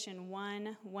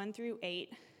1, 1 through 8,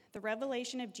 the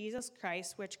revelation of Jesus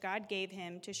Christ, which God gave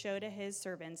him to show to his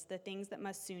servants the things that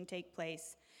must soon take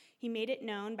place. He made it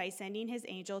known by sending his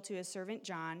angel to his servant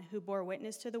John, who bore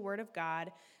witness to the word of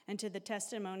God and to the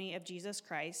testimony of Jesus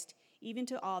Christ, even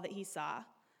to all that he saw.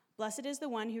 Blessed is the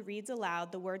one who reads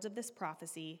aloud the words of this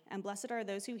prophecy, and blessed are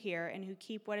those who hear and who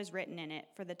keep what is written in it,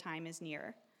 for the time is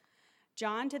near.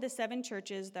 John to the 7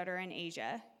 churches that are in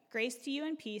Asia. Grace to you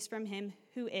and peace from him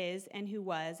who is and who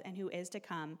was and who is to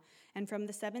come, and from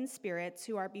the 7 spirits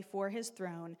who are before his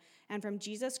throne, and from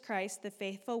Jesus Christ, the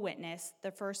faithful witness,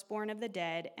 the firstborn of the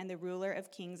dead, and the ruler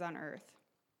of kings on earth.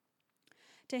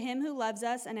 To him who loves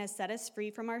us and has set us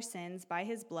free from our sins by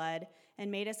his blood, and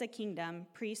made us a kingdom,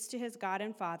 priests to his God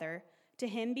and Father, to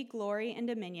him be glory and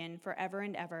dominion forever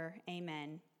and ever.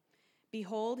 Amen.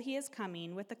 Behold, he is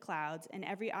coming with the clouds, and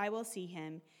every eye will see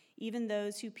him, even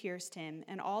those who pierced him,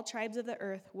 and all tribes of the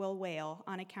earth will wail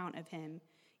on account of him.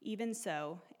 Even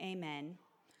so, amen.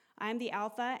 I am the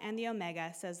Alpha and the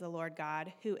Omega, says the Lord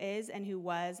God, who is and who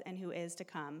was and who is to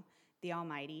come, the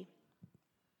Almighty.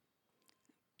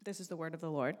 This is the word of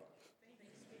the Lord.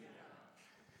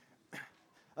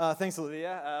 Thanks,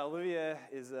 Olivia. Olivia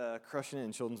is crushing it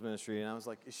in children's ministry, and I was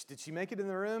like, did she make it in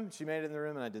the room? She made it in the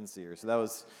room, and I didn't see her. So that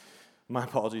was my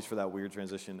apologies for that weird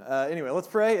transition. Anyway, let's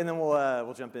pray, and then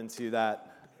we'll jump into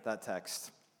that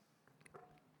text.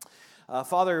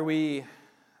 Father, we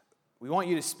want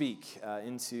you to speak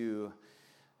into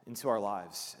our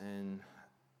lives, and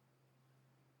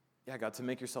yeah, God, to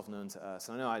make yourself known to us.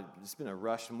 And I know it's been a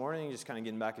rushed morning, just kind of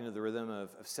getting back into the rhythm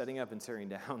of setting up and tearing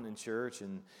down in church,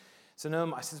 and so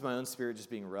no, I sense my own spirit just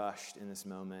being rushed in this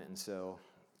moment. And so,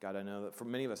 God, I know that for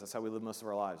many of us, that's how we live most of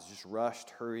our lives, just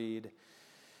rushed, hurried.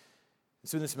 And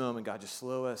so in this moment, God, just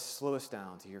slow us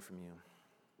down to hear from you.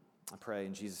 I pray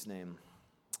in Jesus' name,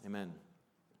 amen.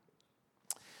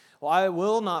 Well, I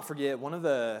will not forget one of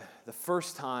the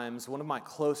first times one of my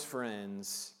close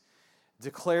friends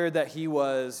declared that he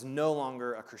was no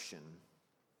longer a Christian.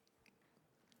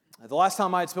 The last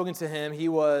time I had spoken to him, he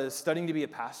was studying to be a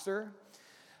pastor.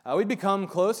 We'd become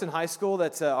close in high school.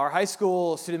 That our high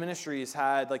school student ministries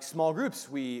had like small groups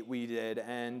we did,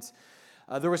 and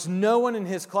there was no one in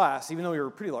his class, even though we were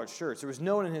a pretty large church, there was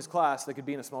no one in his class that could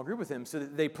be in a small group with him, so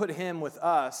they put him with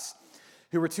us,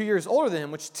 who were 2 years older than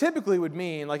him, which typically would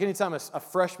mean, like anytime a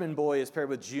freshman boy is paired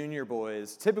with junior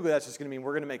boys, typically that's just going to mean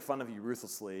we're going to make fun of you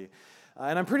ruthlessly.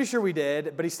 And I'm pretty sure we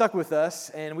did, but he stuck with us,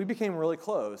 and we became really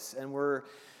close, and we're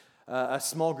a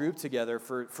small group together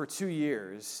for 2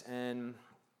 years, and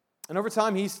over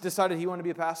time, he decided he wanted to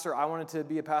be a pastor. I wanted to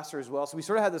be a pastor as well. So we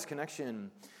sort of had this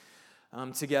connection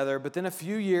together. But then a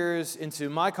few years into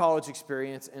my college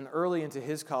experience and early into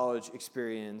his college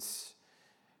experience,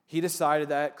 he decided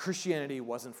that Christianity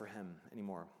wasn't for him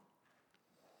anymore.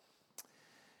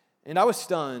 And I was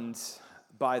stunned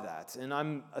by that. And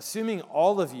I'm assuming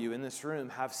all of you in this room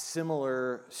have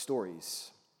similar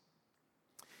stories.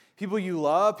 People you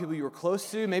love, people you were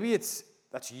close to, maybe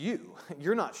that's you.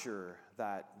 You're not sure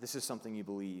that this is something you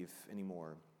believe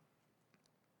anymore.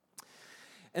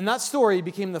 And that story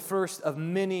became the first of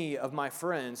many of my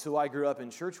friends who I grew up in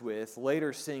church with,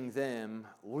 later seeing them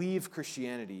leave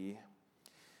Christianity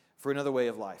for another way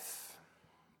of life.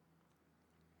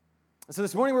 And so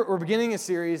this morning we're beginning a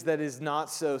series that is not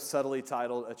so subtly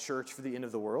titled A Church for the End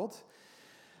of the World.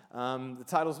 The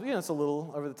title's, it's a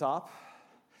little over the top.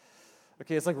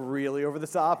 Okay, it's like really over the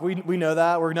top. We know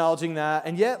that. We're acknowledging that.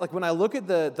 And yet, like when I look at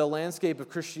the landscape of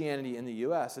Christianity in the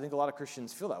U.S., I think a lot of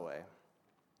Christians feel that way.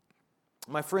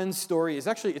 My friend's story is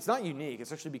actually, it's not unique.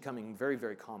 It's actually becoming very,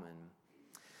 very common.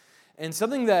 And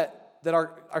something that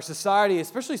our society,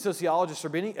 especially sociologists, are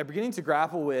beginning to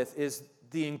grapple with is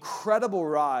the incredible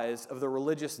rise of the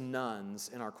religious nuns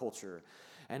in our culture.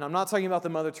 And I'm not talking about the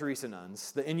Mother Teresa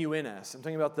nuns, the NUNS. I'm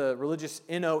talking about the religious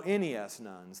NONES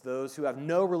nuns, those who have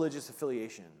no religious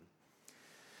affiliation.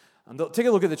 Take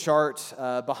a look at the chart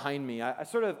behind me. I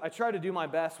try to do my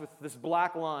best with this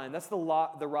black line. That's the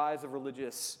rise of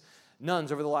religious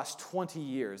nuns over the last 20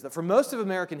 years. That for most of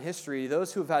American history,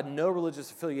 those who have had no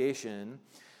religious affiliation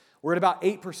were at about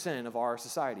 8% of our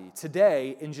society.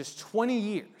 Today, in just 20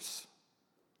 years,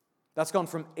 that's gone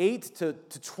from 8 to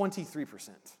 23%.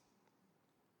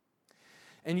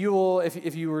 And you will,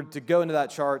 if you were to go into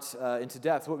that chart into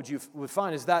depth, what you would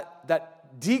find is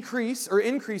that decrease or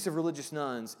increase of religious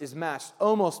nuns is matched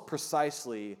almost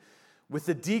precisely with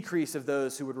the decrease of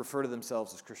those who would refer to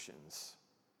themselves as Christians.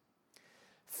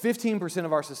 15%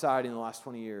 of our society in the last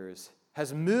 20 years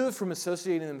has moved from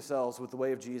associating themselves with the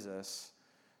way of Jesus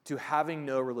to having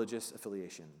no religious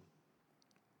affiliation.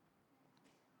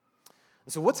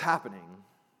 And so what's happening?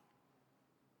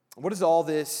 What does all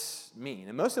this mean?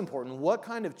 And most important, what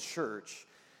kind of church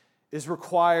is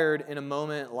required in a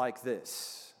moment like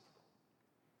this?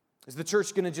 Is the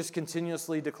church going to just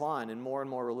continuously decline and more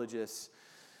religious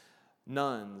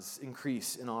nuns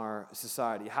increase in our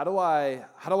society? How do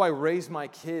I raise my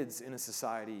kids in a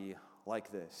society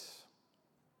like this?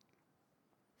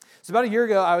 So about a year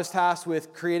ago, I was tasked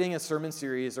with creating a sermon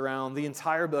series around the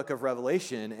entire book of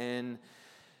Revelation,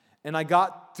 and I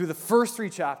got through the first 3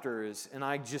 chapters, and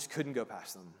I just couldn't go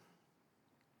past them.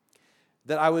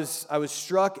 That I was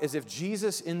struck as if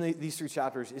Jesus in these 3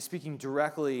 chapters is speaking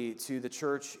directly to the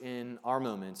church in our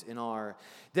moment, in our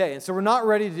day. And so we're not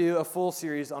ready to do a full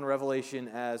series on Revelation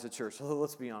as a church. So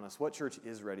let's be honest, what church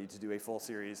is ready to do a full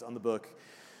series on the book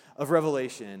of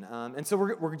Revelation? And so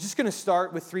we're just going to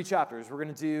start with 3 chapters. We're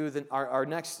going to do our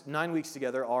next 9 weeks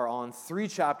together are on 3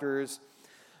 chapters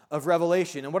of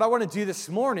Revelation. And what I want to do this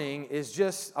morning is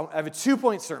I have a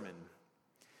 2-point sermon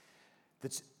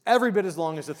that's every bit as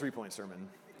long as a 3-point sermon.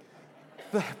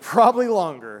 Probably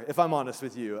longer, if I'm honest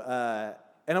with you.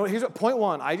 And here's point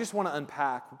 1. I just want to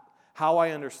unpack how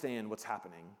I understand what's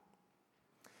happening.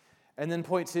 And then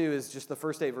point 2 is just the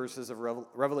first 8 verses of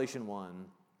Revelation 1.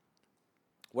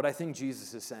 What I think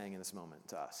Jesus is saying in this moment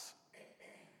to us.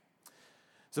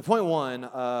 So point 1,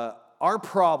 our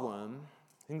problem,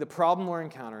 I think the problem we're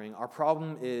encountering, our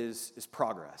problem is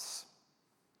progress.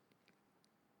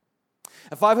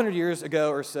 500 years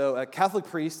ago or so, a Catholic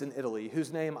priest in Italy,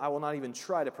 whose name I will not even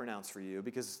try to pronounce for you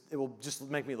because it will just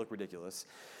make me look ridiculous.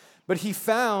 But he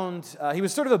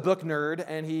was sort of a book nerd,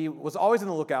 and he was always on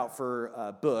the lookout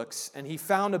for books, and he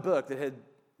found a book that had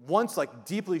once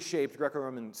deeply shaped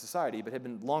Greco-Roman society, but had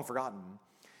been long forgotten.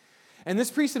 And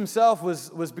this priest himself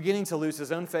was beginning to lose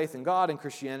his own faith in God and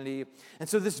Christianity, and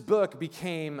so this book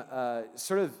became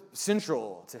sort of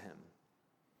central to him.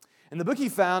 And the book he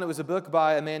found, it was a book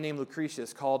by a man named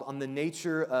Lucretius called On the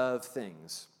Nature of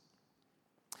Things.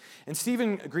 And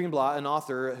Stephen Greenblatt, an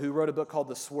author who wrote a book called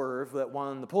The Swerve that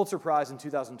won the Pulitzer Prize in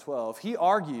 2012, he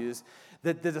argues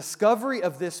that the discovery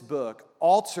of this book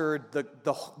altered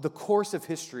the course of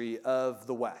history of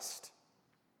the West.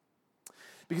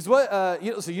 Because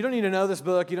so you don't need to know this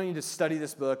book, you don't need to study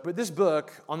this book, but this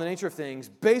book, On the Nature of Things,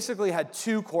 basically had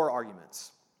 2 core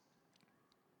arguments.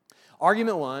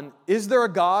 Argument 1, is there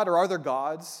a God or are there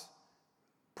gods?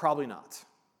 Probably not.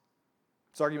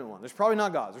 It's argument 1. There's probably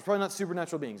not gods. There's probably not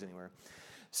supernatural beings anywhere.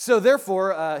 So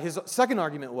therefore, his second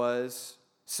argument was,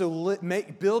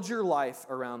 build your life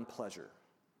around pleasure.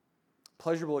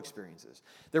 Pleasurable experiences.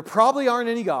 There probably aren't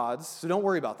any gods, so don't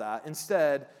worry about that.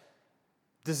 Instead,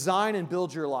 design and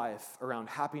build your life around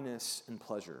happiness and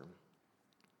pleasure.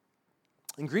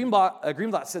 And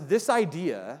Greenblatt said this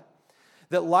idea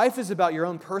that life is about your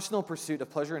own personal pursuit of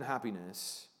pleasure and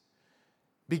happiness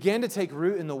began to take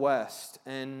root in the West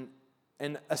and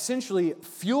essentially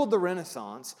fueled the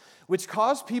Renaissance, which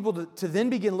caused people to then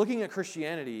begin looking at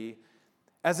Christianity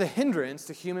as a hindrance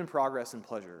to human progress and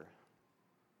pleasure.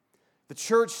 The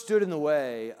church stood in the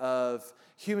way of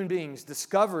human beings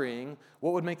discovering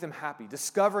what would make them happy,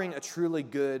 discovering a truly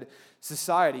good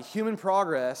society. Human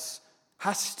progress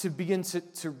has to begin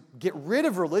to get rid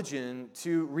of religion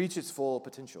to reach its full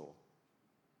potential.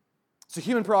 So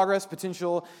human progress,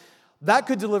 potential, that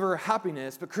could deliver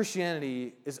happiness, but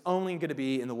Christianity is only going to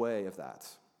be in the way of that.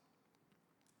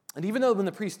 And even though when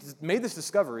the priest made this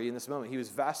discovery in this moment, he was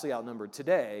vastly outnumbered,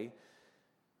 today,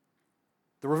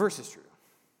 the reverse is true.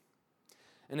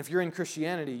 And if you're in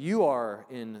Christianity, you are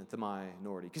in the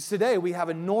minority. Because today we have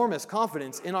enormous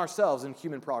confidence in ourselves and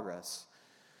human progress.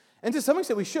 And to some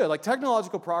extent we should.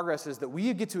 Technological progresses that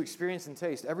we get to experience and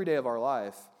taste every day of our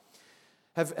life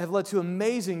have led to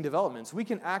amazing developments. We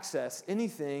can access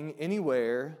anything,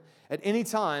 anywhere, at any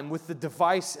time with the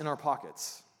device in our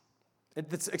pockets.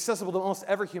 It's accessible to almost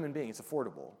every human being. It's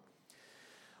affordable.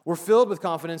 We're filled with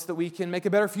confidence that we can make a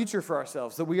better future for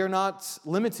ourselves, that we are not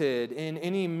limited in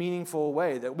any meaningful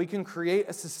way, that we can create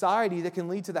a society that can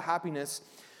lead to the happiness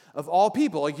of all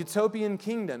people, a utopian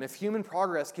kingdom, if human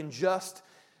progress can just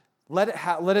let it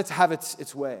have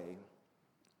its way.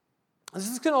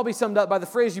 This can all be summed up by the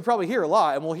phrase you probably hear a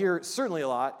lot, and we'll hear certainly a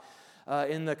lot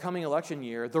in the coming election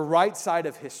year, the right side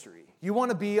of history. You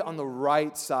want to be on the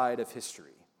right side of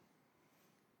history.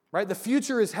 Right? The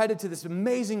future is headed to this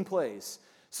amazing place,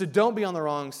 so don't be on the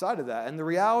wrong side of that. And the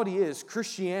reality is,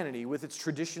 Christianity, with its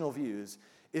traditional views,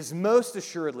 is most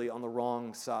assuredly on the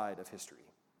wrong side of history.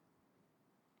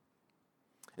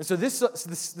 And so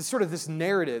this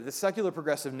narrative, this secular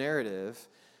progressive narrative,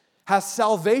 has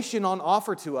salvation on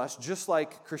offer to us just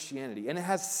like Christianity. And it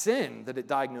has sin that it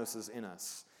diagnoses in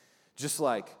us, just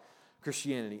like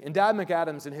Christianity. And Dad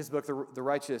McAdams, in his book, The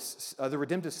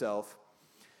Redemptive Self,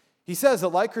 he says that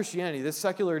like Christianity, this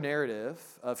secular narrative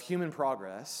of human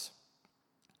progress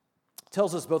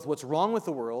tells us both what's wrong with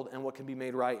the world and what can be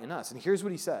made right in us. And here's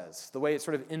what he says, the way it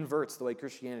sort of inverts the way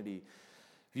Christianity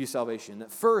views salvation.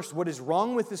 That first, what is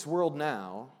wrong with this world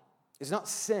now is not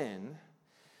sin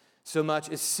so much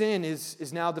as sin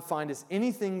is now defined as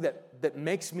anything that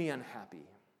makes me unhappy.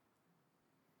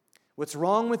 What's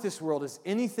wrong with this world is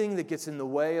anything that gets in the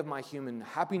way of my human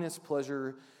happiness,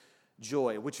 pleasure,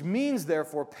 joy, which means,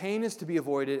 therefore, pain is to be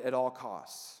avoided at all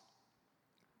costs.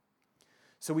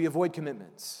 So we avoid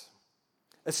commitments,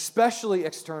 especially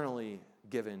externally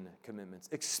given commitments,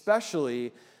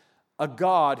 especially a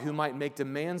God who might make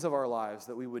demands of our lives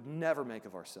that we would never make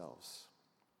of ourselves.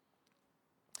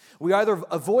 We either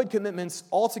avoid commitments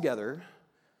altogether,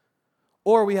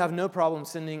 or we have no problem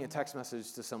sending a text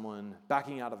message to someone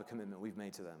backing out of a commitment we've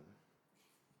made to them.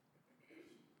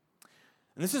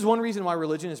 And this is one reason why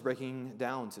religion is breaking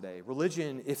down today.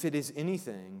 Religion, if it is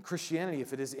anything, Christianity,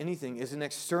 if it is anything, is an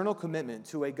external commitment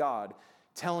to a God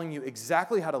telling you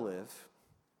exactly how to live,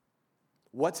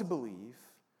 what to believe,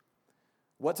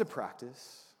 what to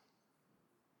practice.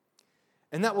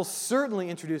 And that will certainly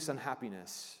introduce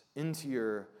unhappiness into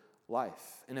your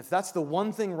life. And if that's the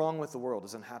one thing wrong with the world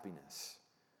is unhappiness,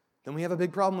 then we have a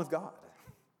big problem with God.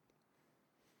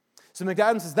 So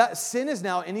McAdams says that sin is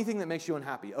now anything that makes you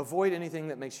unhappy. Avoid anything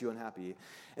that makes you unhappy.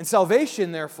 And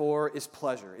salvation, therefore, is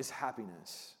pleasure, is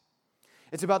happiness.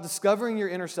 It's about discovering your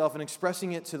inner self and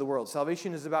expressing it to the world.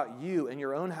 Salvation is about you and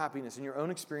your own happiness and your own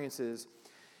experiences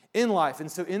in life. And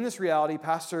so in this reality,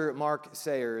 Pastor Mark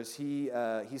Sayers, he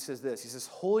says this. He says,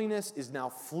 holiness is now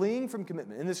fleeing from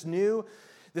commitment. In this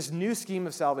new scheme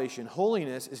of salvation,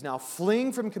 holiness is now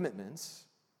fleeing from commitments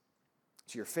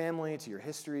to your family, to your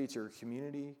history, to your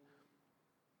community.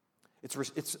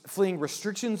 It's fleeing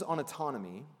restrictions on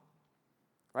autonomy,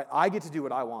 right? I get to do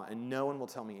what I want, and no one will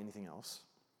tell me anything else.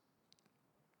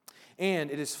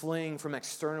 And it is fleeing from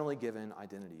externally given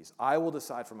identities. I will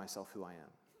decide for myself who I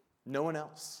am. No one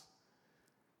else.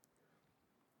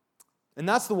 And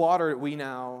that's the water we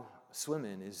now swim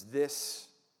in, is this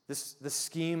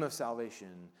scheme of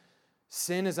salvation.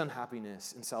 Sin is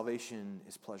unhappiness, and salvation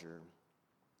is pleasure.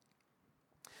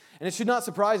 And it should not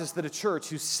surprise us that a church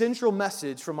whose central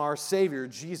message from our Savior,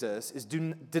 Jesus, is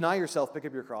deny yourself, pick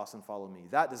up your cross, and follow me.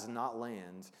 That does not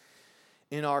land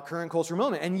in our current cultural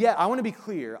moment. And yet, I want to be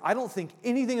clear, I don't think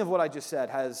anything of what I just said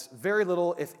has very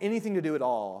little, if anything, to do at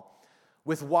all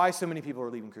with why so many people are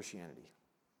leaving Christianity.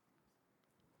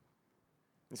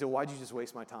 And so why'd you just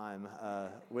waste my time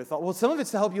with all? Well, some of it's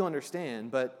to help you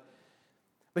understand, but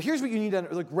here's what you need to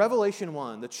understand. Like Revelation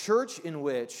 1, the church in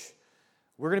which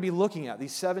we're going to be looking at,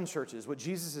 these 7 churches, what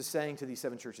Jesus is saying to these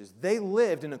 7 churches, they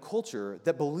lived in a culture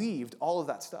that believed all of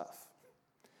that stuff.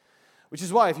 Which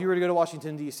is why, if you were to go to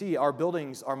Washington, D.C., our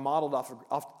buildings are modeled off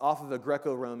of the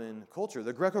Greco-Roman culture.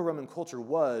 The Greco-Roman culture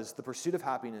was the pursuit of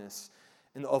happiness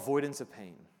and the avoidance of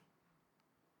pain.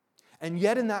 And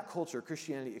yet in that culture,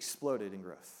 Christianity exploded in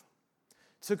growth.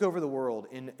 Took over the world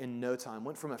in no time.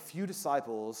 Went from a few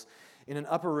disciples in an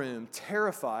upper room,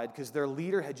 terrified because their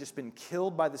leader had just been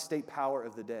killed by the state power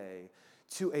of the day,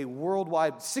 to a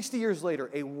worldwide, 60 years later,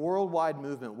 a worldwide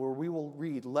movement where we will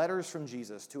read letters from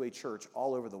Jesus to a church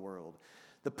all over the world.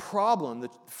 The problem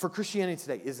for Christianity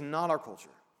today is not our culture.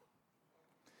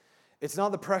 It's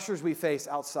not the pressures we face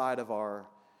outside of our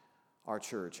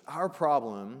church. Our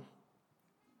problem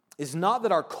is not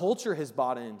that our culture has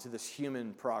bought into this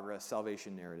human progress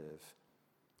salvation narrative.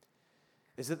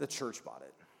 Is that the church bought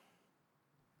it.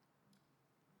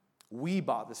 We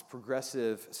bought this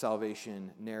progressive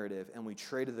salvation narrative and we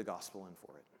traded the gospel in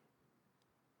for it.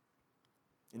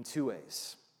 In 2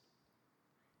 ways.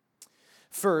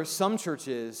 First, some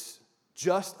churches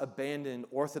just abandoned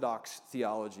orthodox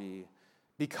theology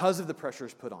because of the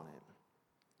pressures put on it.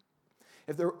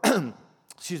 If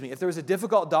there was a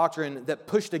difficult doctrine that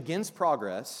pushed against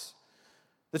progress,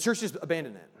 the church just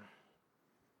abandoned it.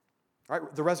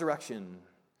 Right? The resurrection,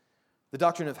 the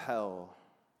doctrine of hell,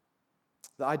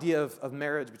 the idea of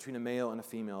marriage between a male and a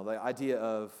female, the idea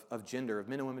of gender, of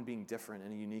men and women being different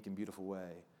in a unique and beautiful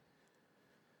way.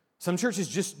 Some churches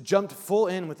just jumped full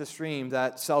in with the stream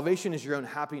that salvation is your own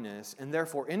happiness, and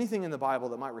therefore anything in the Bible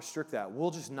that might restrict that,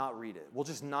 we'll just not read it. We'll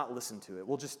just not listen to it.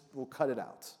 We'll cut it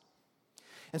out.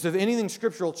 And so if anything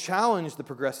scriptural challenged the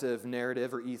progressive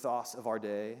narrative or ethos of our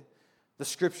day, the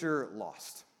scripture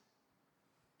lost.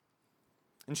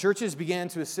 And churches began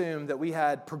to assume that we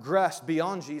had progressed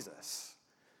beyond Jesus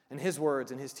and his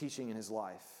words and his teaching and his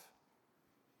life.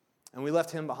 And we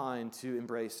left him behind to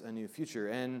embrace a new future.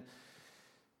 And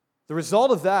The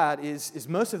result of that is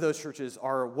most of those churches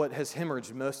are what has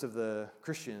hemorrhaged most of the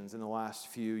Christians in the last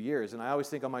few years. And I always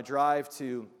think on my drive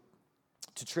to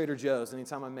Trader Joe's,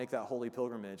 anytime I make that holy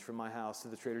pilgrimage from my house to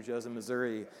the Trader Joe's in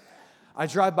Missouri, I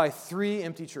drive by 3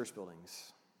 empty church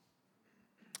buildings,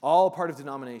 all part of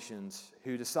denominations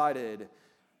who decided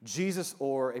Jesus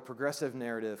or a progressive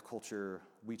narrative culture,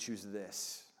 we choose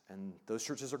this. And those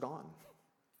churches are gone.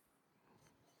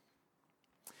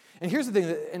 And here's the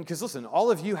thing, and because listen,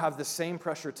 all of you have the same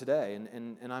pressure today,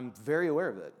 and I'm very aware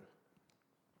of it.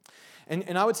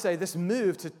 And I would say this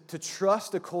move to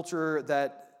trust a culture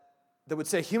that would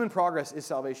say human progress is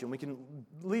salvation, we can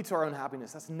lead to our own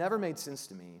happiness, that's never made sense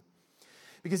to me.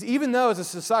 Because even though as a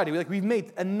society, we've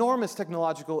made enormous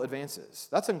technological advances,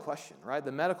 that's in question, right?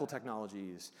 The medical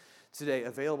technologies today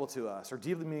available to us are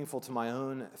deeply meaningful to my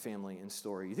own family and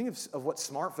story. You think of what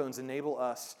smartphones enable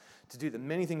us to do, the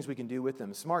many things we can do with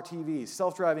them, smart TVs,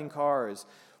 self-driving cars.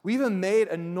 We even made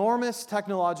enormous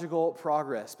technological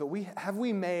progress, but have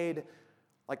we made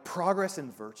progress in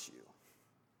virtue?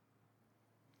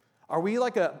 Are we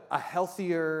like a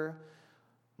healthier,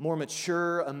 more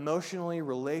mature, emotionally,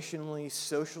 relationally,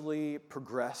 socially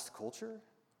progressed culture?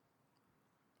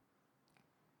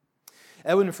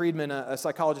 Edwin Friedman, a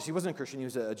psychologist, he wasn't a Christian, he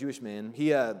was a Jewish man.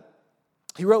 He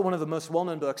wrote one of the most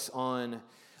well-known books on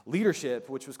leadership,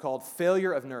 which was called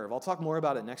Failure of Nerve. I'll talk more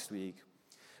about it next week.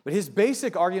 But his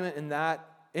basic argument in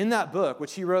that book,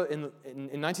 which he wrote in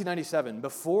 1997,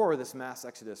 before this mass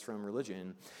exodus from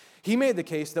religion, he made the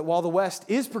case that while the West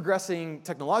is progressing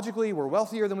technologically, we're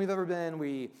wealthier than we've ever been,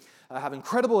 we have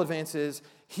incredible advances,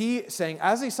 he saying,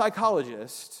 as a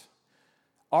psychologist,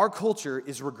 our culture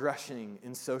is regressing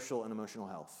in social and emotional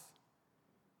health.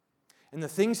 And the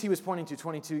things he was pointing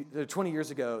to 20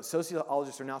 years ago,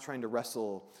 sociologists are now trying to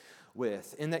wrestle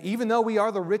with. In that even though we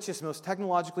are the richest, most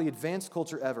technologically advanced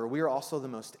culture ever, we are also the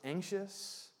most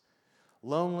anxious,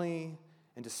 lonely,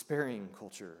 and despairing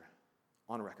culture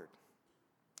on record.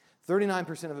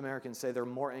 39% of Americans say they're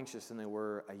more anxious than they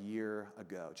were a year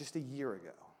ago, just a year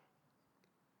ago.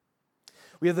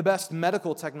 We have the best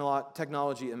medical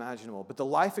technology imaginable, but the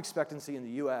life expectancy in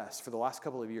the U.S. for the last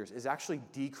couple of years is actually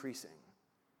decreasing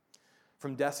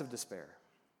from deaths of despair.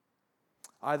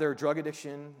 Either drug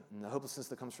addiction and the hopelessness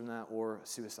that comes from that, or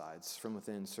suicides from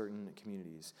within certain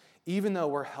communities. Even though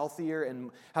we're healthier and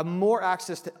have more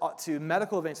access to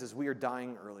medical advances, we are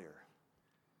dying earlier.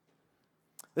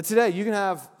 But today, you can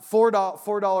have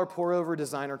 $4 pour-over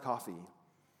designer coffee,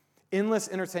 endless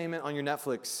entertainment on your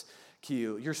Netflix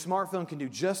queue. Your smartphone can do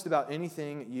just about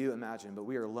anything you imagine, but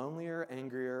we are lonelier,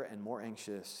 angrier, and more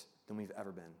anxious than we've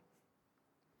ever been.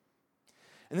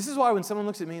 And this is why when someone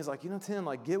looks at me and is like, Tim,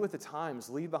 get with the times,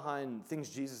 leave behind things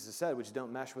Jesus has said, which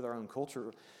don't mesh with our own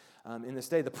culture in this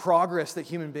day, the progress that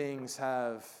human beings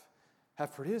have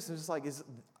produced. It's like,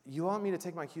 you want me to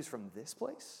take my cues from this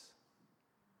place?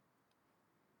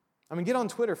 Get on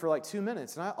Twitter for 2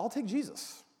 minutes, and I'll take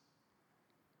Jesus.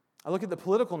 I look at the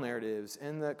political narratives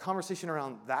and the conversation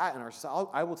around that in our society.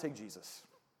 I will take Jesus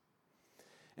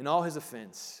and all his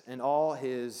offense and all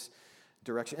his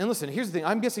direction. And listen, here's the thing.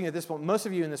 I'm guessing at this point, most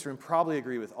of you in this room probably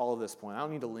agree with all of this point. I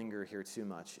don't need to linger here too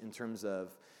much in terms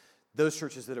of those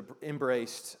churches that have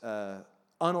embraced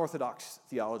unorthodox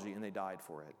theology and they died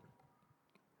for it.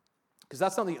 Because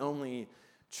that's not the only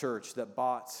church that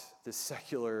bought this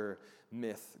secular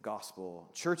myth gospel.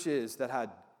 Churches that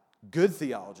had good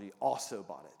theology also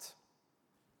bought it.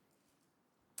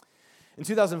 In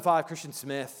 2005, Christian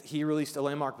Smith, he released a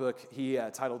landmark book he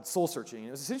titled Soul Searching.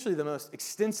 It was essentially the most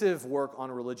extensive work on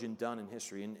religion done in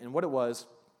history. And what it was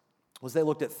they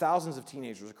looked at thousands of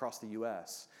teenagers across the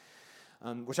U.S.,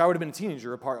 which I would have been a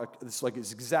teenager,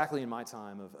 it's exactly in my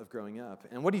time of growing up.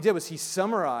 And what he did was he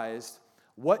summarized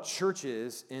what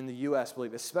churches in the U.S.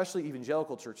 believe, especially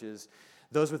evangelical churches,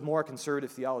 those with more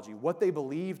conservative theology, what they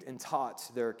believed and taught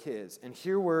their kids. And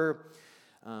here were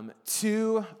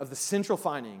 2 of the central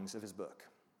findings of his book.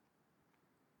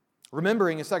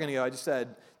 Remembering a second ago, I just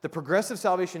said, the progressive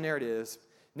salvation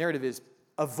narrative is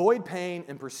avoid pain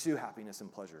and pursue happiness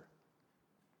and pleasure.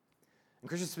 And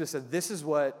Christian Smith said, this is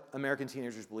what American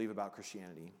teenagers believe about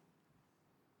Christianity.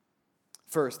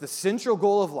 First, the central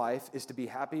goal of life is to be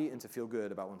happy and to feel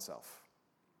good about oneself.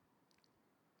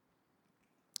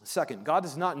 Second, God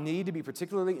does not need to be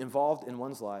particularly involved in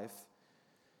one's life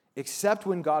except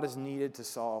when God is needed to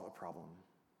solve a problem.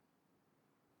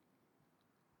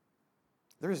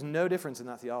 There is no difference in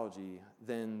that theology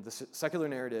than the secular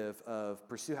narrative of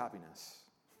pursue happiness.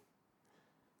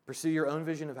 Pursue your own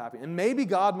vision of happiness. And maybe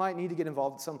God might need to get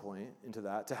involved at some point into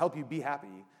that to help you be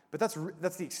happy, but that's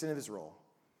the extent of his role,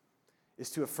 is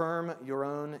to affirm your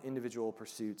own individual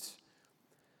pursuits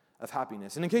of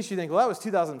happiness. And in case you think, well, that was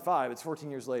 2005, it's 14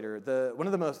 years later, one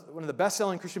of the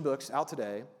best-selling Christian books out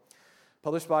today,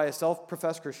 published by a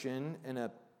self-professed Christian in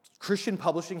a Christian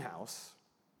publishing house,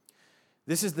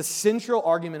 this is the central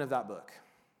argument of that book.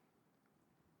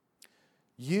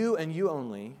 You and you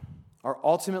only are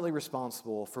ultimately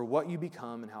responsible for what you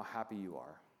become and how happy you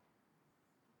are.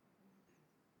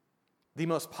 The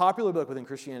most popular book within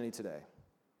Christianity today.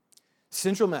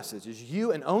 Central message is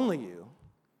you and only you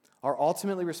are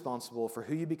ultimately responsible for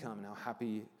who you become and how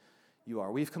happy you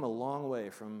are. We've come a long way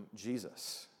from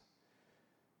Jesus,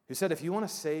 who said, if you want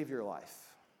to save your life,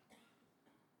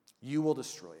 you will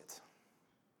destroy it.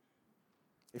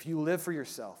 If you live for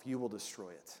yourself, you will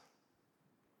destroy it.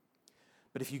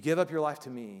 But if you give up your life to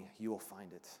me, you will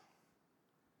find it.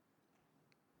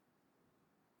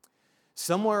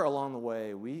 Somewhere along the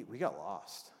way, we got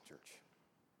lost, church.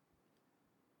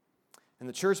 And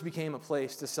the church became a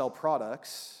place to sell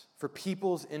products for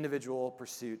people's individual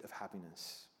pursuit of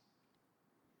happiness.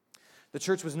 The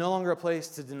church was no longer a place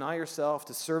to deny yourself,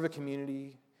 to serve a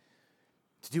community,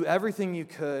 to do everything you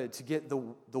could to get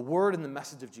the word and the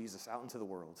message of Jesus out into the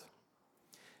world.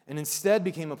 And instead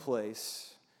became a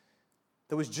place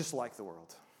that was just like the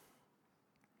world.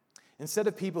 Instead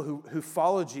of people who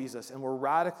followed Jesus and were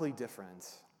radically different,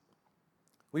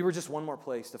 we were just one more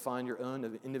place to find your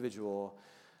own individual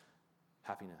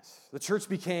happiness. The church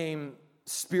became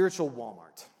spiritual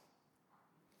Walmart.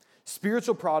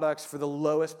 Spiritual products for the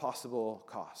lowest possible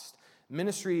cost.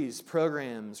 Ministries,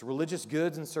 programs, religious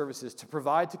goods and services to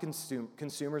provide to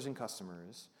consumers and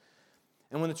customers.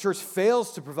 And when the church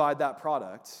fails to provide that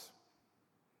product,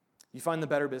 you find the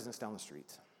better business down the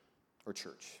street or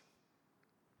church.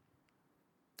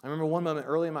 I remember one moment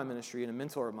early in my ministry, and a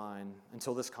mentor of mine,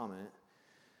 until this comment,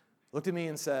 looked at me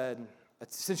and said,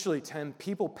 essentially, Tim,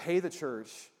 people pay the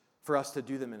church for us to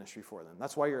do the ministry for them.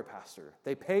 That's why you're a pastor.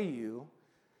 They pay you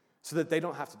so that they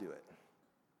don't have to do it.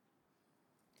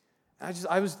 And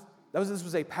this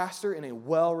was a pastor in a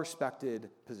well-respected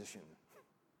position,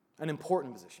 an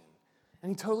important position,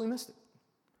 and he totally missed it.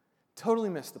 Totally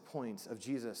missed the point of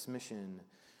Jesus' mission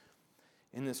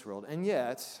in this world. And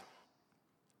yet,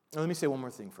 let me say one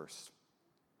more thing first.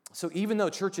 So even though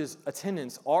churches'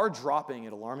 attendance are dropping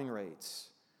at alarming rates,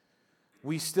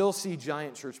 we still see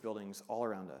giant church buildings all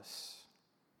around us.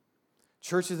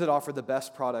 Churches that offer the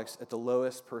best products at the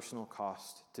lowest personal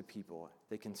cost to people.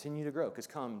 They continue to grow. Because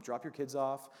come, drop your kids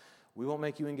off. We won't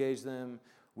make you engage them.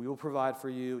 We will provide for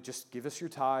you. Just give us your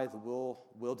tithe. We'll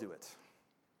do it.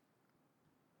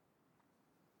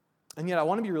 And yet I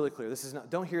want to be really clear.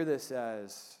 Don't hear this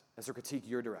as a critique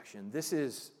your direction. This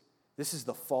is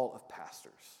the fault of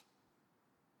pastors.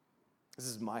 This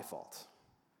is my fault.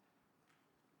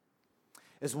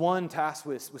 As one tasked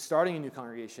with starting a new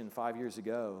congregation 5 years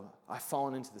ago, I've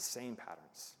fallen into the same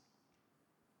patterns.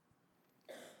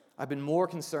 I've been more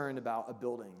concerned about a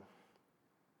building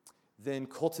than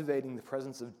cultivating the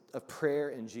presence of prayer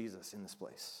and Jesus in this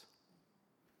place.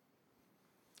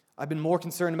 I've been more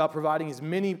concerned about providing as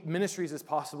many ministries as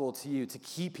possible to you to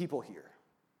keep people here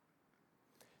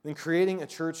than creating a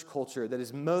church culture that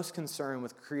is most concerned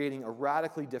with creating a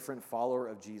radically different follower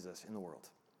of Jesus in the world.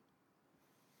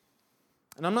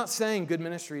 And I'm not saying good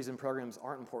ministries and programs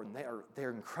aren't important. They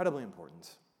are incredibly important.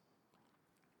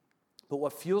 But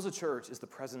what fuels a church is the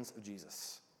presence of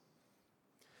Jesus.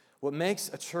 What makes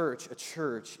a church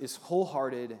is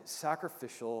wholehearted,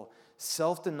 sacrificial,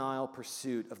 self-denial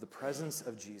pursuit of the presence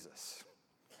of Jesus.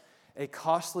 A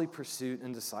costly pursuit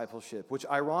in discipleship, which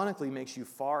ironically makes you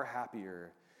far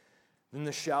happier than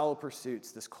the shallow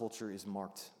pursuits this culture is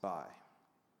marked by.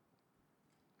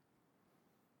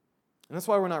 And that's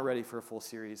why we're not ready for a full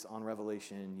series on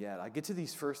Revelation yet. I get to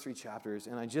these first 3 chapters,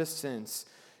 and I just sense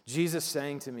Jesus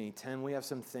saying to me, Tim, we have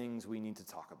some things we need to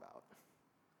talk about.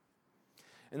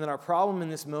 And that our problem in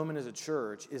this moment as a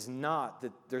church is not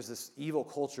that there's this evil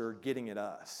culture getting at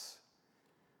us.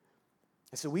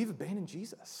 And so we've abandoned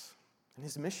Jesus and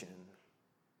his mission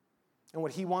and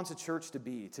what he wants a church to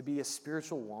be a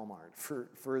spiritual Walmart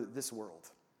for this world.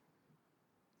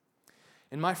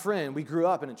 And my friend, we grew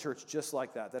up in a church just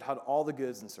like that had all the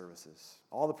goods and services,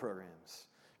 all the programs,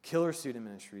 killer student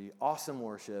ministry, awesome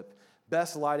worship,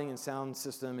 best lighting and sound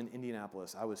system in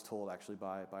Indianapolis, I was told actually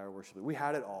by our worship leader. We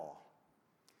had it all.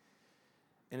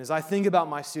 And as I think about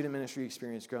my student ministry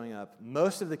experience growing up,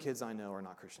 most of the kids I know are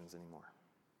not Christians anymore.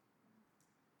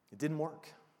 It didn't work.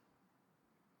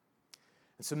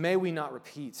 And so may we not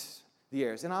repeat the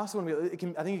errors. And I also want to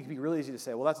I think it can be really easy to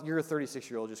say, well, you're a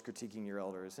 36-year-old just critiquing your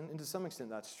elders. And to some extent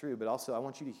that's true, but also I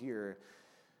want you to hear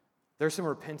there's some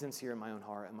repentance here in my own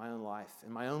heart, in my own life,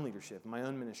 in my own leadership, in my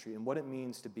own ministry, and what it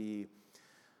means to be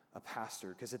a pastor,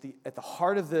 because at the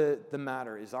heart of the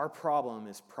matter is our problem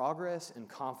is progress and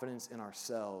confidence in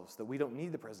ourselves, that we don't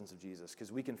need the presence of Jesus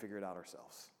because we can figure it out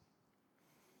ourselves.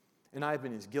 And I've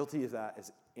been as guilty of that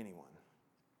as anyone.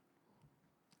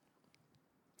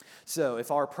 So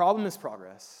if our problem is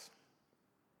progress,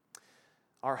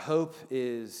 our hope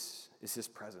is his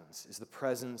presence, is the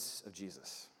presence of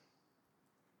Jesus.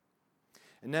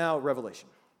 And now, Revelation.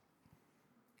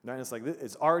 And it's like,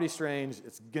 it's already strange,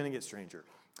 it's going to get stranger.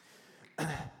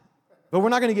 But we're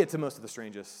not going to get to most of the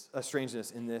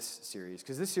strangeness in this series,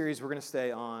 because this series we're going to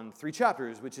stay on 3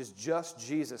 chapters, which is just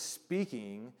Jesus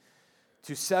speaking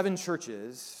to 7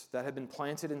 churches that have been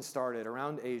planted and started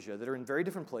around Asia that are in very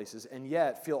different places and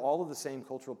yet feel all of the same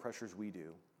cultural pressures we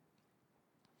do.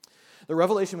 The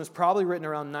Revelation was probably written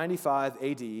around 95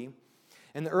 AD,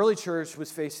 and the early church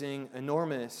was facing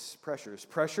enormous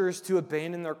pressures to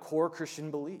abandon their core Christian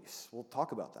beliefs. We'll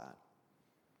talk about that.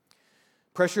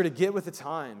 Pressure to get with the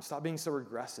times, stop being so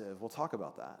regressive. We'll talk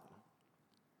about that.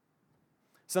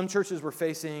 Some churches were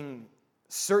facing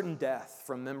certain death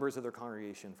from members of their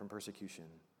congregation from persecution.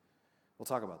 We'll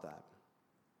talk about that.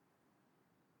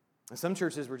 And some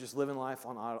churches were just living life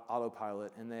on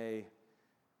autopilot, and they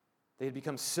had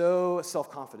become so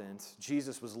self-confident,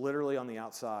 Jesus was literally on the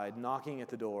outside, knocking at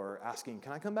the door, asking,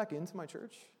 "Can I come back into my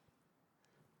church?"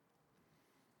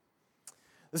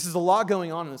 This is a lot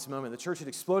going on in this moment. The church had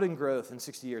exploded in growth in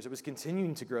 60 years. It was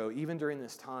continuing to grow even during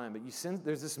this time. But you sense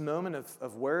there's this moment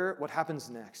of what happens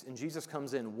next. And Jesus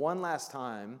comes in one last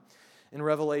time in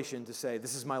Revelation to say,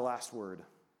 "This is my last word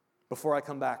before I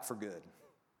come back for good.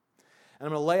 And I'm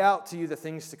going to lay out to you the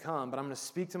things to come, but I'm going to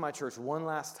speak to my church one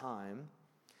last time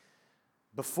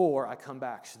before I come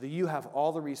back so that you have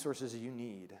all the resources you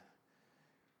need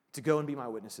to go and be my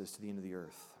witnesses to the end of the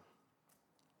earth."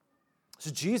 So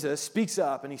Jesus speaks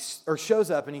up shows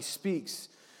up and he speaks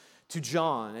to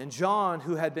John. And John,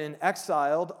 who had been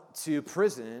exiled to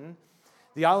prison,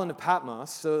 the island of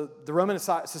Patmos. So the Roman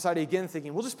society again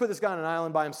thinking, we'll just put this guy on an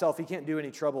island by himself. He can't do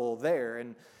any trouble there.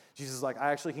 And Jesus is like,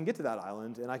 I actually can get to that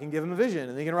island and I can give him a vision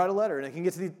and he can write a letter and I can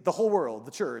get to the whole world,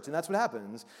 the church. And that's what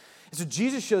happens. And so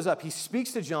Jesus shows up. He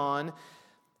speaks to John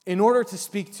in order to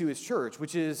speak to his church,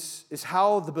 which is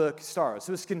how the book starts.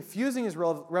 So as confusing as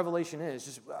Revelation is,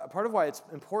 just part of why it's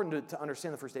important to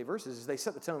understand the first 8 verses is they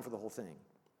set the tone for the whole thing.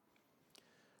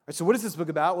 All right, so what is this book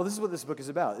about? Well, this is what this book is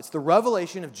about. It's the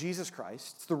revelation of Jesus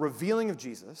Christ. It's the revealing of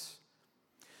Jesus,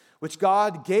 which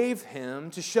God gave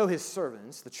him to show his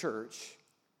servants, the church,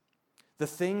 the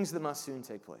things that must soon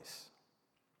take place.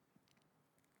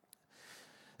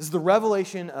 This is the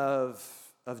revelation of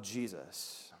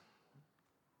Jesus.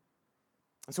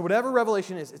 And so whatever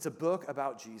Revelation is, it's a book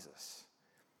about Jesus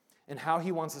and how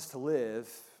he wants us to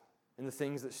live in the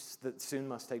things that soon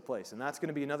must take place. And that's going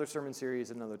to be another sermon series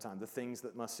another time, the things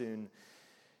that must soon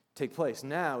take place.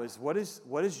 Now is what is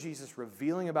Jesus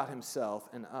revealing about himself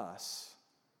and us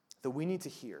that we need to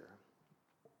hear?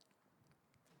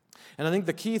 And I think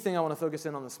the key thing I want to focus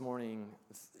in on this morning,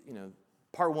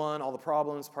 part 1, all the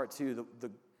problems, part 2,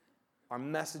 our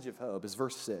message of hope is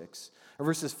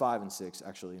verses 5 and 6,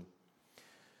 actually.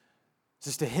 It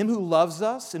says, "To him who loves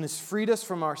us and has freed us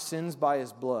from our sins by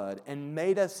his blood and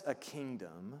made us a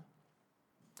kingdom,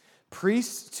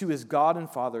 priests to his God and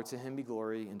Father, to him be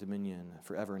glory and dominion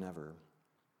forever and ever."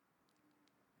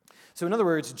 So in other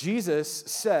words, Jesus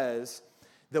says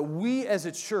that we as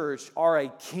a church are a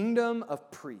kingdom of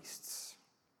priests.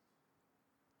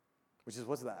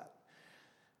 What's that?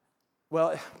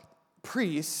 Well,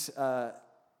 priests,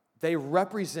 they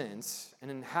represent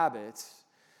and inhabit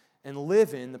and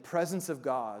live in the presence of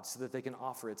God so that they can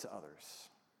offer it to others.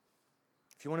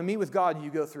 If you want to meet with God,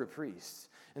 you go through a priest.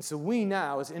 And so we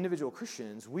now, as individual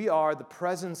Christians, we are the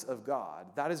presence of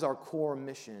God. That is our core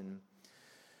mission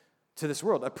to this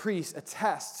world. A priest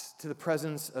attests to the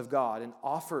presence of God and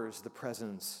offers the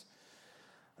presence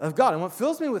of God. And what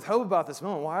fills me with hope about this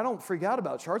moment, why I don't freak out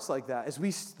about charts like that,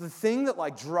 is the thing that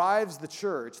drives the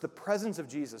church, the presence of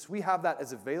Jesus, we have that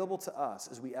as available to us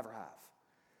as we ever have.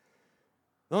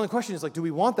 The only question is, do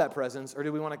we want that presence, or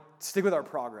do we want to stick with our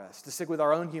progress, to stick with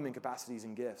our own human capacities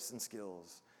and gifts and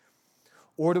skills?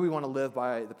 Or do we want to live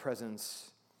by the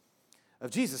presence of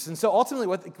Jesus? And so ultimately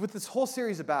what this whole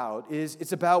series about is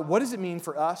it's about what does it mean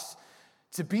for us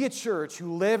to be a church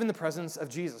who live in the presence of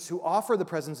Jesus, who offer the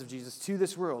presence of Jesus to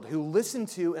this world, who listen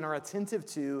to and are attentive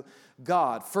to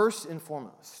God first and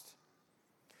foremost.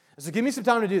 And so give me some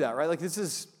time to do that, right? This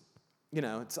is,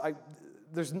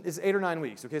 it's 8 or 9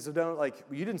 weeks, okay? So don't,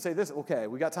 you didn't say this, okay,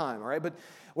 we got time, all right? But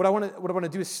what I want to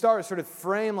do is sort of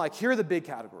frame, here are the big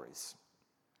categories.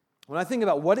 When I think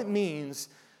about what it means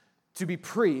to be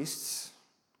priests,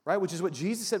 right? Which is what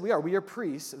Jesus said we are. We are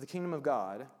priests of the kingdom of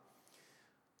God.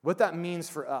 What that means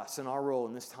for us and our role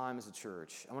in this time as a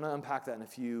church, I want to unpack that in a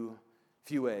few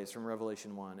ways from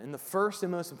Revelation 1. And the first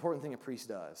and most important thing a priest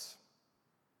does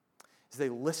is they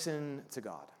listen to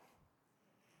God.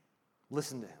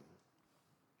 Listen to him.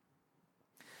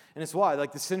 And it's why,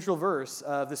 like the central verse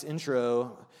of this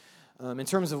intro, in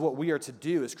terms of what we are to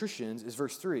do as Christians, is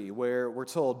verse 3, where we're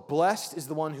told, "Blessed is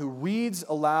the one who reads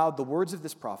aloud the words of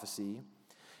this prophecy,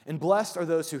 and blessed are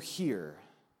those who hear,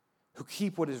 who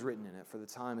keep what is written in it, for the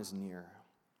time is near."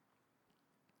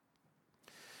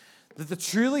 That the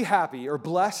truly happy or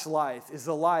blessed life is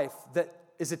the life that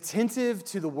is attentive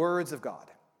to the words of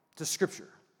God, to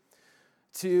Scripture,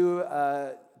 to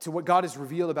what God has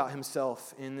revealed about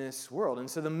himself in this world. And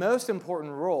so the most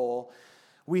important role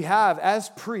we have as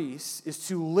priests is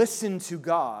to listen to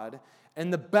God,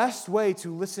 and the best way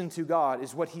to listen to God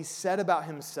is what he said about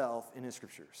himself in his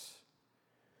Scriptures,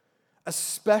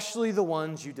 especially the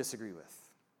ones you disagree with.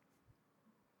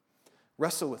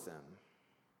 Wrestle with them.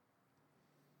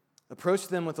 Approach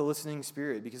them with a listening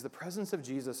spirit, because the presence of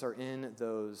Jesus are in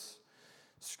those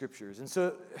Scriptures. And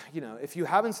so, if you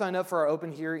haven't signed up for our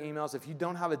Open Here emails, if you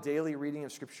don't have a daily reading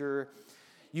of Scripture,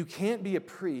 you can't be a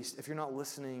priest if you're not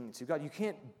listening to God. You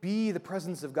can't be the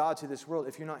presence of God to this world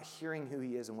if you're not hearing who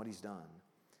he is and what he's done.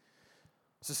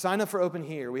 So sign up for Open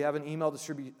Here. We have an email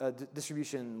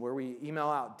distribution where we email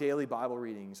out daily Bible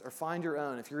readings, or find your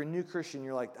own. If you're a new Christian,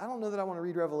 you're like, I don't know that I want to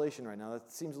read Revelation right now.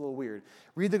 That seems a little weird.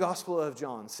 Read the Gospel of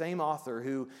John, same author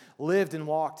who lived and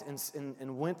walked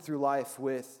and went through life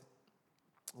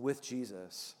with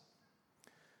Jesus.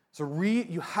 So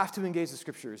you have to engage the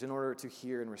Scriptures in order to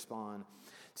hear and respond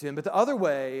to him. But the other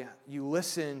way you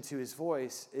listen to his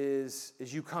voice is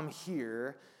you come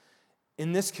here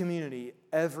in this community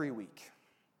every week.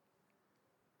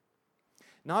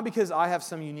 Not because I have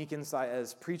some unique insight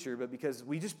as preacher, but because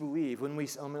we just believe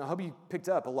I hope you picked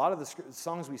up, a lot of the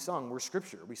songs we sung were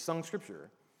Scripture. We sung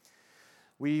Scripture.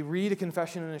 We read a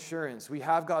confession and assurance. We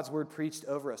have God's word preached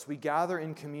over us. We gather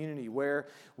in community where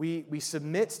we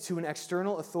submit to an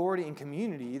external authority in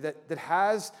community that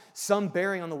has some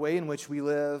bearing on the way in which we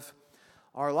live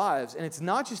our lives. And it's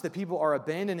not just that people are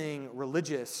abandoning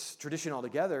religious tradition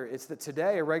altogether. It's that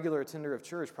today a regular attender of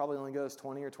church probably only goes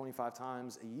 20 or 25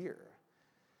 times a year.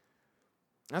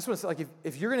 And that's what it's like.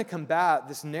 If you're going to combat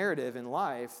this narrative in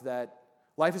life that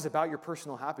life is about your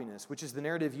personal happiness, which is the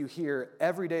narrative you hear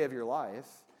every day of your life,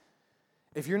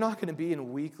 if you're not going to be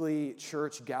in weekly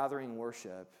church gathering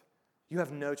worship, you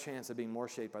have no chance of being more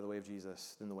shaped by the way of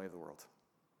Jesus than the way of the world.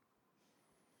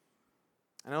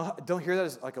 And I don't hear that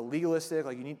as like a legalistic,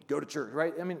 like you need to go to church,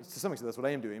 right? I mean, to some extent that's what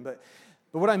I am doing. But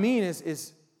what I mean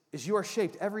is you are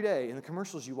shaped every day in the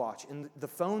commercials you watch, in the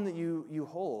phone that you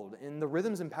hold, in the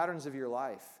rhythms and patterns of your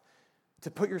life, to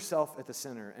put yourself at the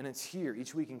center. And it's here,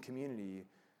 each week in community,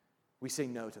 we say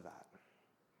no to that.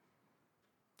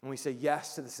 And we say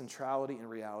yes to the centrality and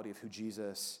reality of who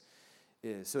Jesus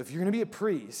is. So if you're going to be a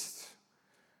priest,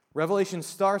 Revelation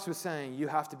starts with saying you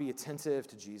have to be attentive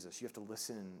to Jesus. You have to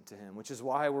listen to him, which is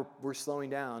why we're slowing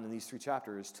down in these 3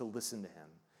 chapters to listen to him.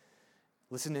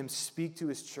 Listen to him speak to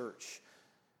his church,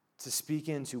 to speak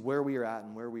into where we are at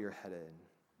and where we are headed.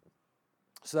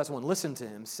 So that's one, listen to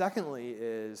him. Secondly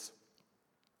is,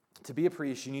 to be a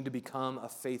priest, you need to become a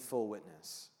faithful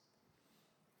witness.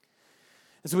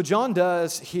 And so what John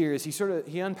does here is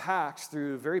he unpacks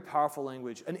through very powerful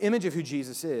language an image of who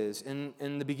Jesus is.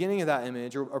 And the beginning of that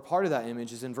image, or part of that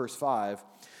image, is in verse 5,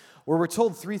 where we're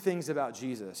told 3 things about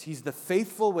Jesus. He's the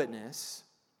faithful witness,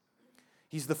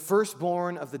 he's the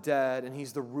firstborn of the dead, and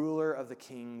he's the ruler of the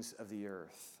kings of the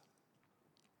earth.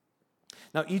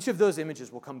 Now, each of those images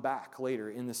will come back later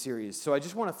in the series. So I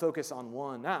just want to focus on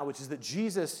one now, which is that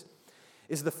Jesus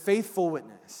is the faithful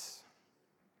witness.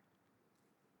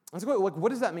 Let's go, what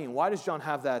does that mean? Why does John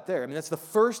have that there? I mean, that's the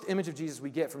first image of Jesus we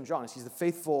get from John. He's the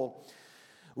faithful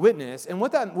witness. And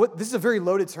this is a very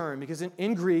loaded term, because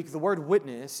in Greek, the word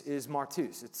witness is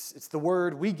martus. It's the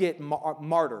word we get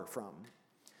martyr from.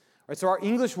 Right? So our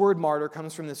English word martyr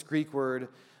comes from this Greek word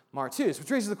martus, which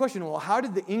raises the question, well, how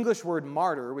did the English word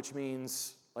martyr, which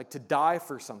means like to die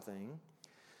for something,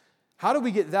 how do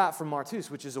we get that from martus,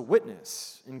 which is a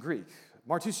witness in Greek?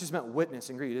 Martus just meant witness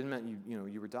in Greek. It didn't mean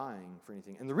you were dying for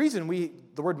anything. And the reason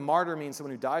the word martyr means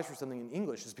someone who dies for something in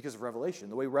English is because of Revelation.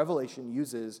 The way Revelation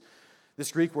uses this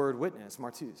Greek word witness,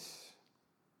 martus.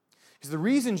 Because the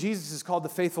reason Jesus is called the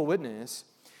faithful witness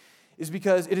is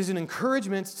because it is an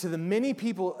encouragement to the many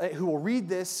people who will read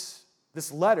this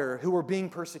letter, who were being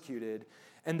persecuted,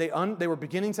 and they were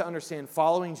beginning to understand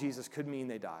following Jesus could mean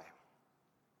they die.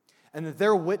 and that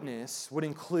their witness would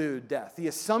include death. The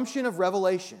assumption of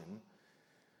Revelation,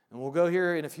 and we'll go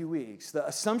here in a few weeks, the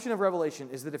assumption of Revelation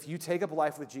is that if you take up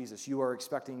life with Jesus, you are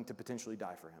expecting to potentially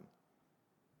die for him.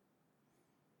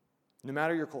 No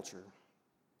matter your culture,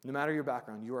 no matter your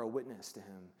background, you are a witness to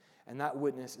him. And that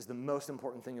witness is the most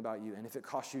important thing about you. And if it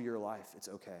costs you your life, it's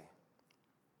okay.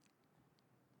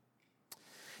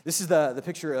 This is the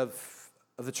picture of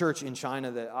the church in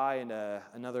China that I and a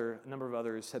number of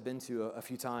others have been to a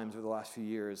few times over the last few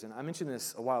years. And I mentioned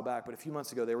this a while back, but a few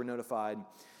months ago they were notified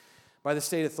by the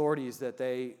state authorities that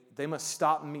they must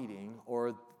stop meeting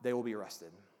or they will be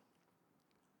arrested.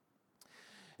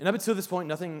 And up until this point,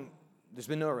 there's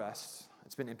been no arrests.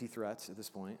 It's been empty threats at this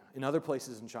point. In other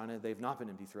places in China, they've not been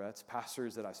empty threats.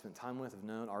 Pastors that I've spent time with have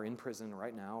known are in prison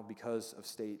right now because of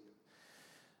state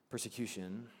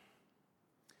persecution.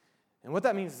 And what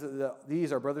that means is that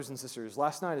these are brothers and sisters.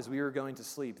 Last night as we were going to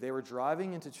sleep, they were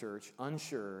driving into church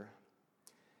unsure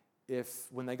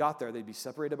if when they got there they'd be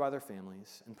separated by their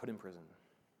families and put in prison.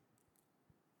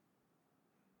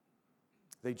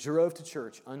 They drove to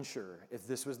church unsure if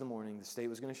this was the morning the state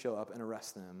was going to show up and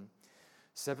arrest them,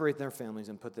 separate their families,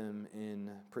 and put them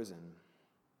in prison.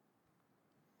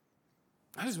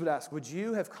 I just would ask, would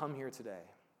you have come here today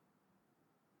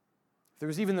if there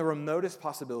was even the remotest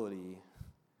possibility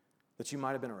that you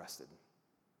might have been arrested?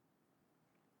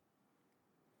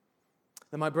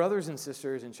 That my brothers and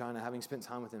sisters in China, having spent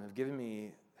time with them, have given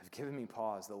me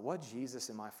pause. That what Jesus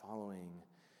am I following?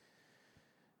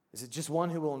 Is it just one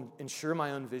who will ensure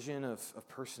my own vision of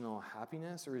personal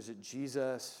happiness? Or is it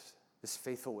Jesus, this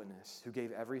faithful witness who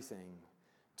gave everything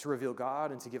to reveal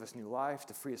God and to give us new life,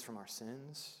 to free us from our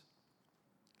sins?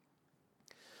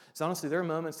 So honestly, there are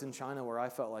moments in China where I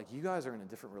felt like you guys are in a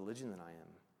different religion than I am.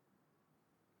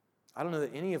 I don't know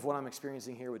that any of what I'm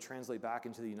experiencing here would translate back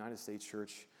into the United States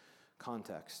church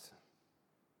context.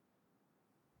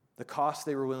 The cost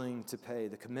they were willing to pay,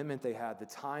 the commitment they had, the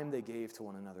time they gave to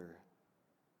one another.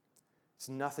 It's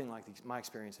nothing like my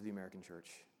experience of the American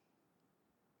church.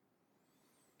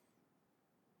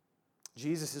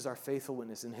 Jesus is our faithful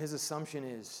witness, and his assumption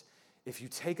is if you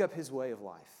take up his way of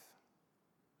life,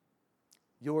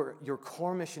 your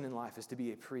core mission in life is to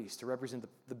be a priest, to represent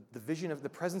the vision of the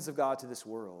presence of God to this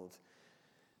world,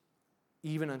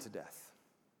 even unto death.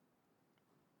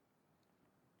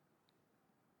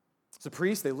 So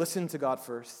priests, they listen to God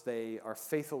first. They are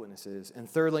faithful witnesses. And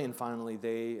thirdly and finally,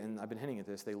 and I've been hinting at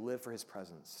this, they live for his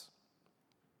presence.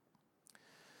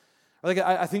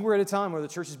 I think we're at a time where the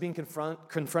church is being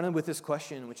confronted with this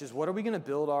question, which is, what are we going to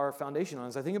build our foundation on?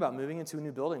 As I think about moving into a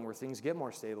new building where things get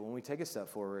more stable, when we take a step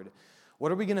forward,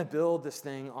 what are we going to build this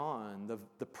thing on?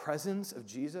 The presence of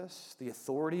Jesus, the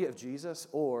authority of Jesus,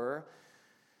 or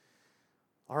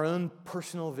our own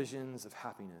personal visions of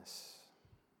happiness?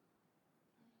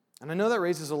 And I know that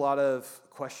raises a lot of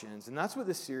questions, and that's what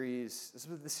this series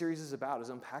is about, is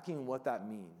unpacking what that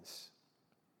means.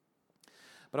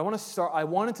 But I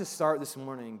wanted to start this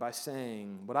morning by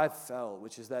saying what I've felt,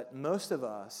 which is that most of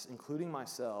us, including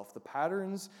myself, the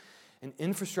patterns and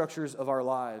infrastructures of our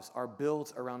lives are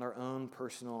built around our own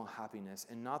personal happiness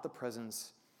and not the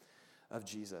presence of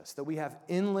Jesus. That we have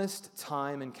endless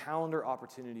time and calendar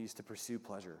opportunities to pursue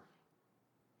pleasure.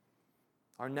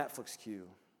 Our Netflix queue,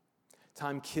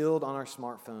 time killed on our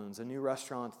smartphones, a new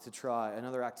restaurant to try,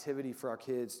 another activity for our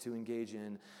kids to engage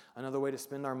in, another way to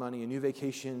spend our money, a new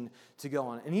vacation to go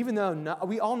on. And even though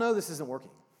we all know this isn't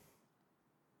working,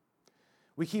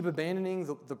 we keep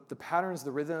abandoning the patterns,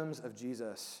 the rhythms of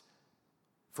Jesus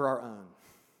for our own.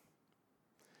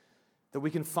 That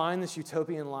we can find this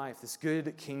utopian life, this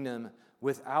good kingdom,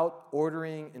 without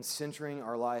ordering and centering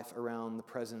our life around the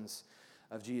presence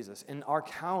of Jesus. And our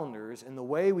calendars and the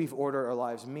way we've ordered our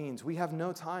lives means we have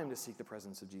no time to seek the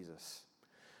presence of Jesus.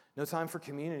 No time for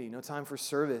community, no time for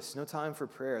service, no time for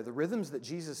prayer. The rhythms that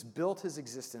Jesus built his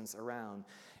existence around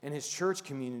and his church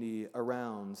community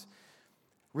around,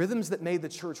 rhythms that made the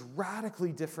church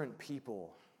radically different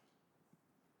people,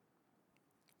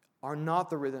 are not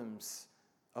the rhythms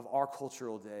of our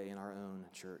cultural day in our own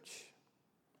church.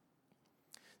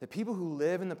 The people who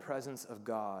live in the presence of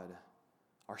God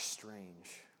are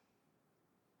strange.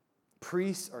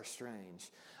 Priests are strange.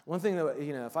 One thing that,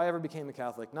 if I ever became a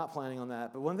Catholic, not planning on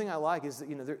that, but one thing I like is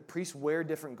that, priests wear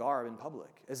different garb in public,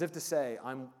 as if to say,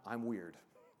 I'm weird.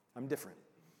 I'm different.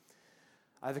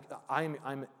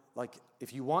 I'm like,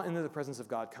 if you want into the presence of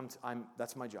God,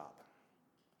 that's my job.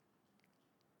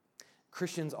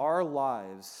 Christians, our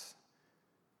lives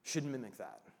should mimic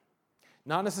that.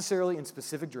 Not necessarily in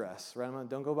specific dress, right?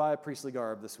 Don't go buy a priestly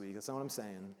garb this week. That's not what I'm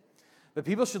saying. But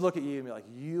people should look at you and be like,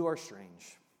 you are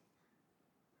strange.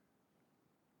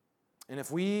 And if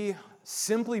we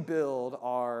simply build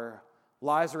our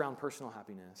lives around personal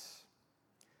happiness,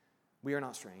 we are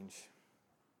not strange.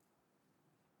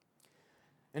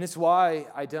 And it's why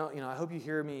I hope you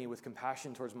hear me with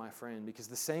compassion towards my friend, because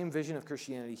the same vision of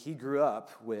Christianity he grew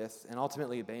up with and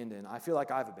ultimately abandoned, I feel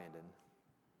like I've abandoned.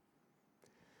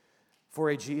 For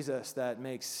a Jesus that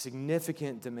makes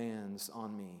significant demands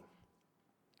on me.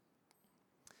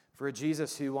 For a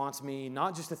Jesus who wants me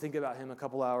not just to think about him a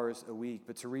couple hours a week,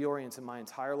 but to reorient my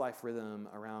entire life rhythm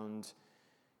around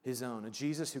his own. A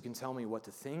Jesus who can tell me what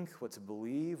to think, what to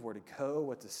believe, where to go,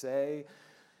 what to say,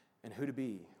 and who to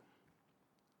be.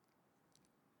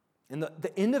 And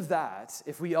the end of that,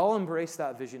 if we all embrace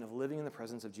that vision of living in the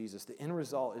presence of Jesus, the end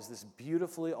result is this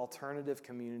beautifully alternative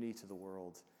community to the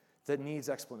world that needs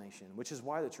explanation, which is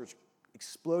why the church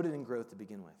exploded in growth to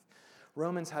begin with.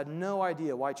 Romans had no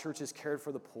idea why churches cared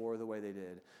for the poor the way they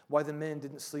did, why the men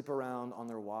didn't sleep around on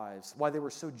their wives, why they were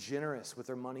so generous with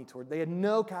their money they had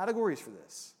no categories for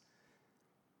this.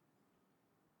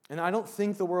 And I don't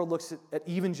think the world looks at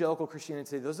evangelical Christianity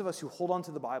today. Those of us who hold on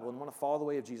to the Bible and want to follow the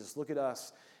way of Jesus, look at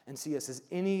us and see us as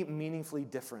any meaningfully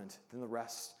different than the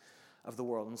rest of the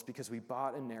world. And it's because we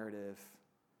bought a narrative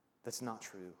that's not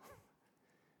true.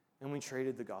 And we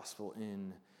traded the gospel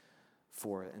in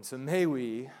for it. And so may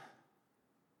we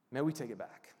take it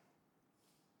back.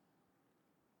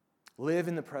 Live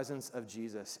in the presence of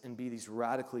Jesus and be these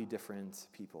radically different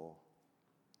people.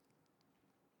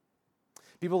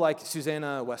 People like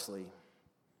Susanna Wesley.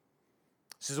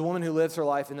 She's a woman who lives her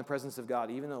life in the presence of God,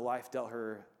 even though life dealt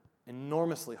her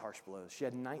enormously harsh blows. She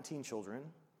had 19 children.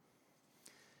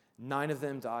 9 of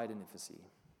them died in infancy.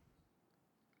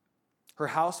 Her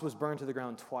house was burned to the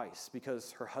ground twice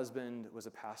because her husband was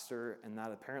a pastor, and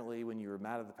that apparently when you were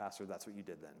mad at the pastor, that's what you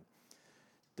did then.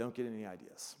 Don't get any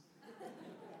ideas.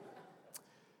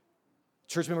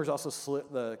 Church members also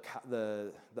slit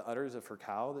the udders of her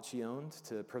cow that she owned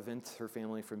to prevent her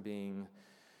family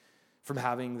from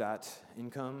having that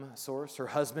income source. Her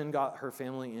husband got her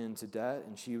family into debt,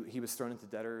 and he was thrown into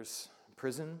debtor's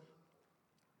prison,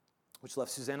 which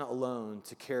left Susanna alone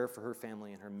to care for her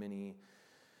family and her many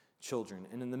children.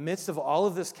 And in the midst of all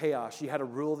of this chaos, she had a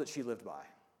rule that she lived by.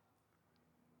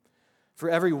 For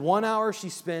every 1 hour she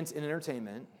spent in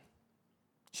entertainment,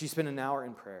 she spent an hour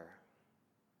in prayer,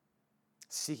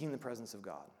 seeking the presence of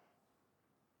God.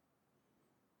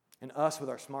 And us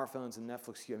with our smartphones and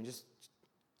Netflix queue, just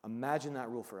imagine that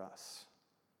rule for us.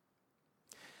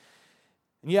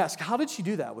 And you ask, how did she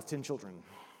do that with 10 children?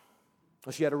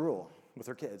 Well, she had a rule with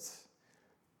her kids.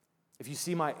 If you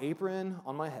see my apron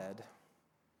on my head,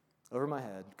 over my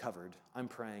head, covered, I'm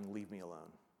praying, leave me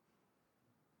alone.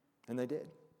 And they did.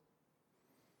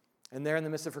 And there in the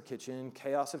midst of her kitchen,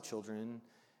 chaos of children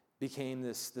became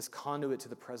this conduit to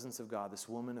the presence of God, this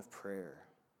woman of prayer,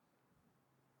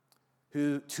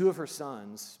 who 2 of her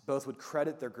sons both would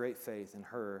credit their great faith in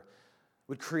her,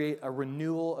 would create a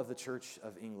renewal of the Church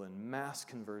of England, mass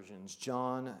conversions,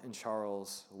 John and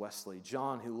Charles Wesley.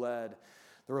 John, who led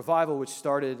the revival which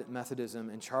started Methodism,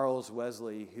 and Charles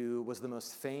Wesley, who was the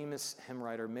most famous hymn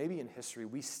writer maybe in history.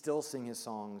 We still sing his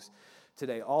songs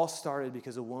today. All started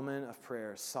because a woman of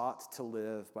prayer sought to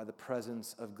live by the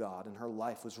presence of God, and her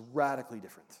life was radically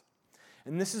different.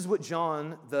 And this is what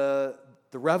John, the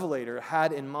Revelator,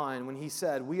 had in mind when he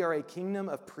said, we are a kingdom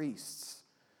of priests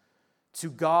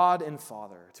to God and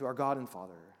Father, to our God and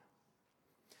Father.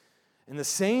 And the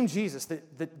same Jesus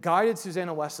that guided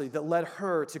Susanna Wesley, that led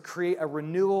her to create a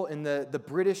renewal in the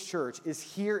British church, is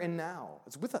here and now.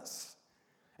 It's with us.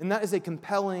 And that is a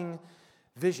compelling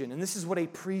vision. And this is what a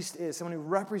priest is, someone who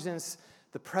represents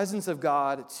the presence of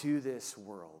God to this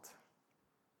world.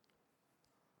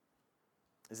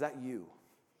 Is that you?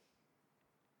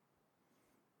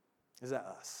 Is that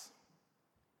us?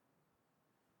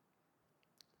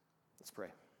 Let's pray.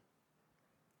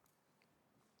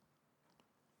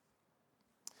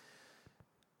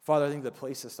 Father, I think the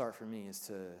place to start for me is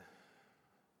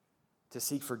to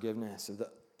seek forgiveness of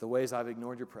the ways I've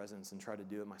ignored your presence and tried to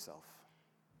do it myself.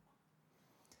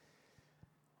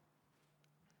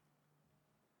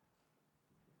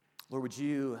 Lord, would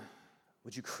you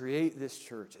create this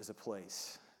church as a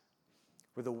place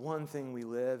where the one thing we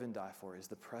live and die for is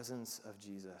the presence of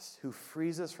Jesus, who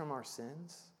frees us from our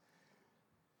sins,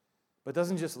 but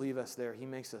doesn't just leave us there. He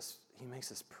makes us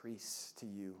priests to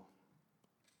you.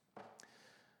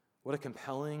 What a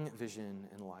compelling vision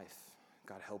in life.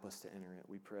 God, help us to enter it,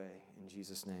 we pray. In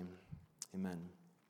Jesus' name, amen.